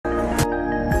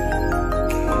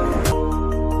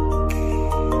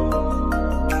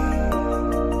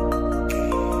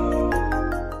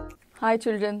Hi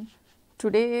children,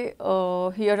 today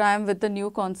here I am with the new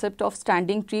concept of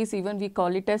standing trees, even we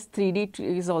call it as 3D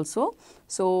trees also.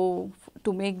 So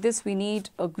to make this we need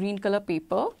a green color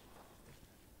paper.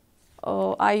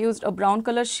 I used a brown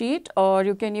color sheet, or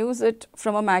you can use it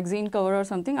from a magazine cover or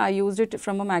something. I used it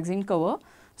from a magazine cover.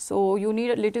 So you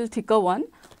need a little thicker one.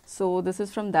 So this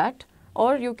is from that,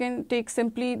 or you can take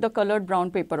simply the colored brown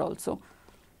paper also.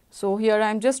 So here I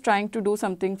am just trying to do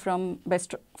something from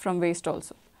waste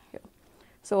also. Here.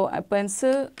 So a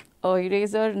pencil, a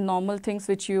eraser, normal things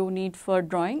which you need for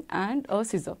drawing, and a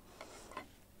scissor.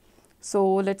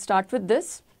 So let's start with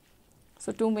this.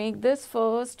 So to make this,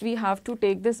 first we have to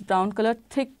take this brown color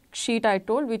thick sheet I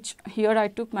told, which here I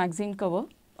took magazine cover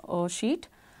sheet.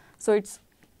 So it's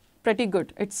pretty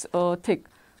good, it's thick.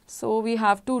 So we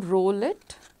have to roll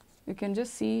it. You can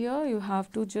just see here, you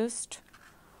have to just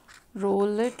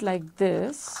roll it like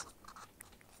this.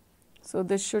 So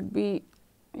this should be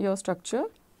your structure,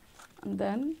 and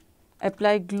then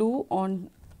apply glue on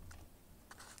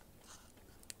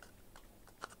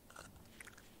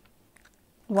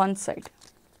one side.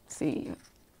 See,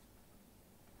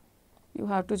 you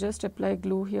have to just apply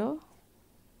glue here.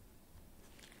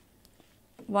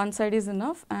 One side is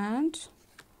enough, and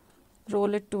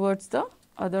roll it towards the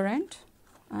other end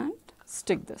and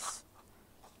stick this.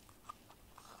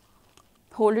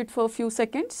 Hold it for a few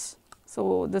seconds.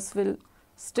 So this will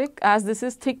stick. As this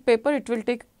is thick paper, it will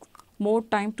take more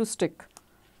time to stick.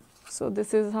 So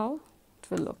this is how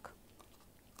it will look.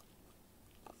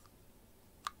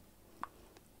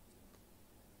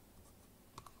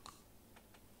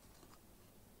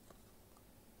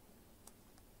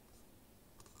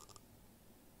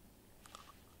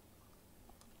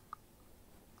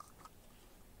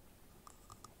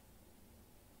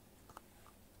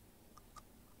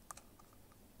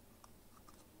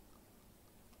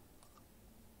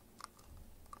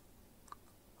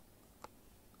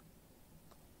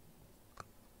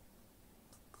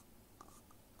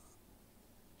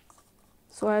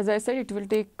 So as I said, it will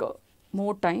take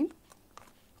more time.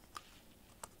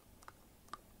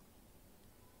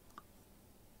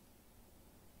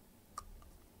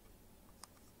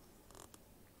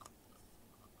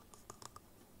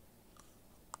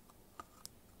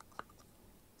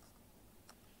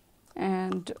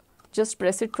 And just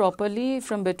press it properly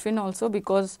from between also,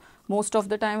 because most of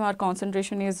the time our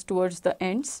concentration is towards the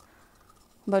ends,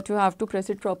 but you have to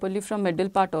press it properly from middle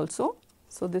part also.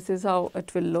 So this is how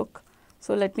it will look.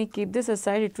 So let me keep this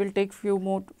aside, it will take few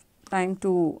more time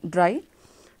to dry.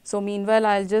 So meanwhile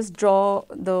I'll just draw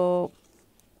the,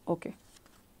 okay.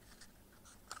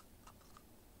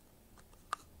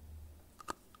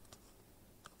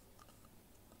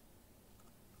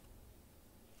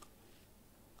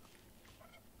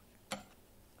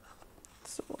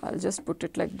 So I'll just put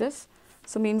it like this.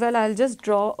 So meanwhile I'll just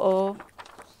draw a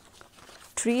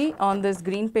tree on this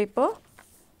green paper.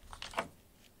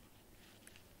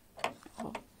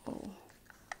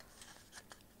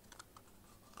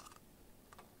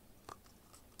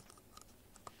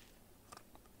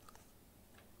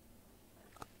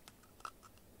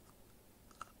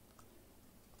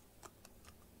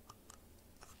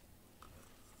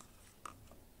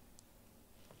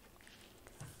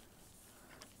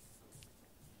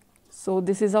 So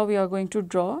this is how we are going to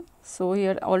draw. So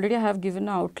here already I have given an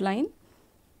outline.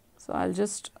 So I'll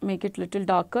just make it little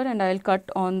darker, and I'll cut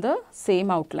on the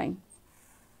same outline.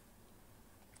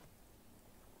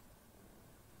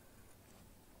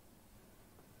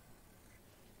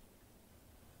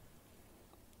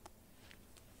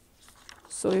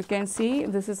 So you can see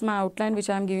this is my outline which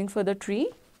I am giving for the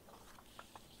tree.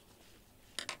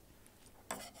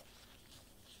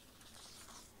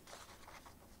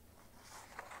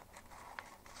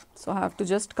 So I have to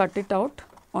just cut it out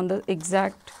on the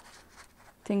exact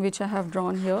thing which I have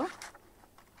drawn here.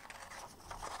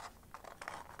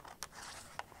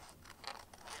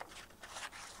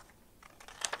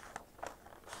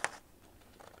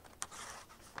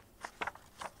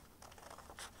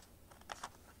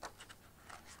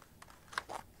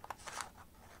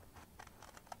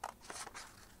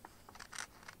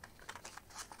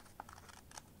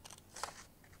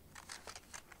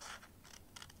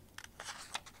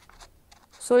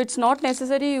 So it's not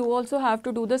necessary you also have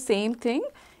to do the same thing.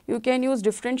 You can use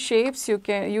different shapes. You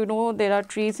can, there are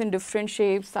trees in different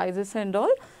shapes, sizes and all.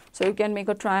 So you can make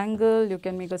a triangle, you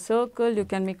can make a circle, you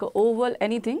can make a oval,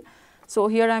 anything. So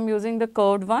here I am using the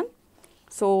curved one.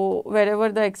 So wherever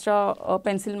the extra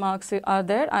pencil marks are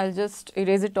there, I'll just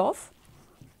erase it off.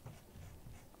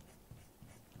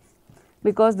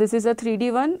 Because this is a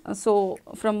 3D one, so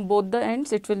from both the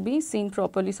ends it will be seen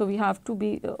properly. So we have to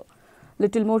be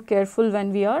little more careful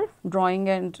when we are drawing,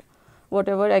 and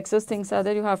whatever excess things are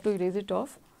there, you have to erase it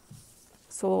off.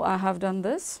 So I have done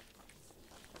this.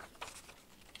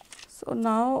 So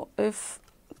now if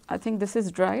I think this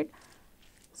is dried,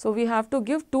 so we have to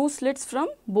give 2 slits from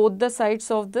both the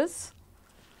sides of this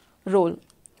roll.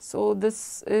 So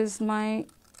this is my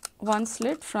one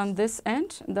slit from this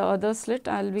end, the other slit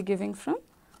I will be giving from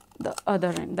the other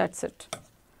end, that is it.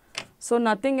 So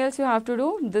nothing else you have to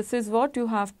do, this is what you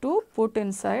have to put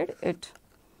inside it,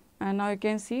 and now you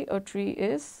can see a tree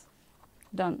is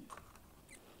done.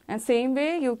 And same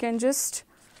way you can just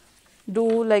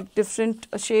do like different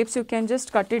shapes, you can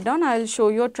just cut it down. I will show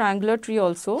you a triangular tree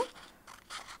also.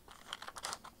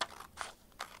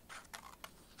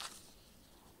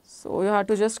 So you have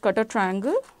to just cut a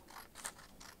triangle.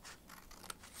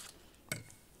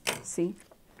 See,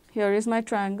 here is my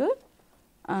triangle,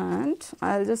 and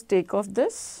I will just take off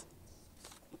this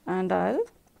and I will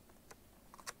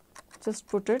just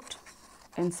put it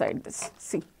inside this.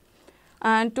 See,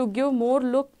 and to give more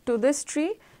look to this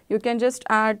tree, you can just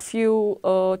add few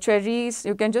cherries,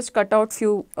 you can just cut out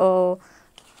few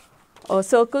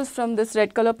circles from this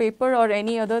red color paper or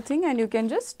any other thing, and you can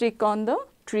just stick on the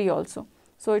tree also.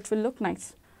 So it will look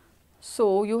nice.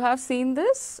 So you have seen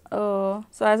this. So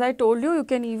as I told you, you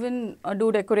can even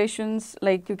do decorations,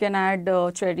 like you can add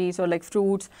cherries or like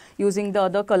fruits using the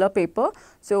other color paper.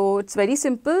 So it's very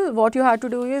simple. What you have to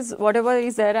do is whatever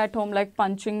is there at home, like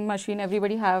punching machine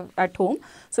everybody have at home.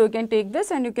 So you can take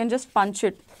this and you can just punch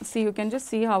it. See, you can just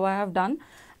see how I have done,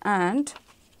 and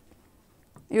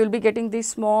you will be getting these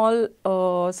small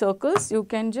circles. You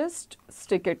can just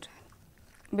stick it.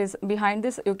 Behind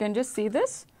this you can just see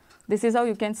this. This is how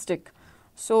you can stick.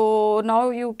 So now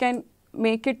you can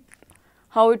make it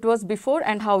how it was before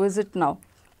and how is it now.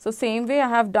 So same way I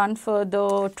have done for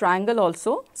the triangle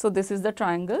also. So this is the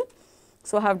triangle.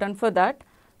 So I have done for that.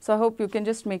 So I hope you can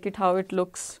just make it how it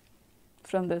looks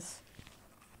from this.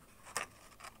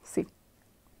 See.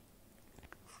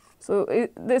 So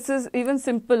this is even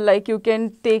simple, like you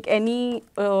can take any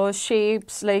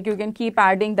shapes, like you can keep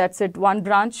adding, that's it, one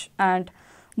branch and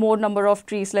more number of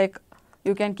trees, like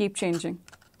you can keep changing.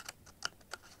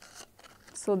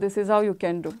 So this is how you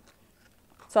can do.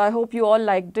 So I hope you all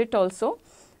liked it also.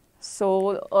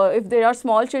 So if there are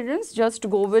small children, just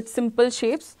go with simple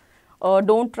shapes.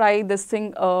 Don't try this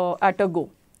thing at a go.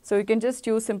 So you can just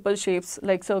use simple shapes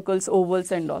like circles,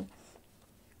 ovals and all.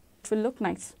 It will look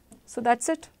nice. So that's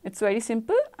it. It's very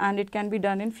simple and it can be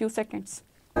done in few seconds.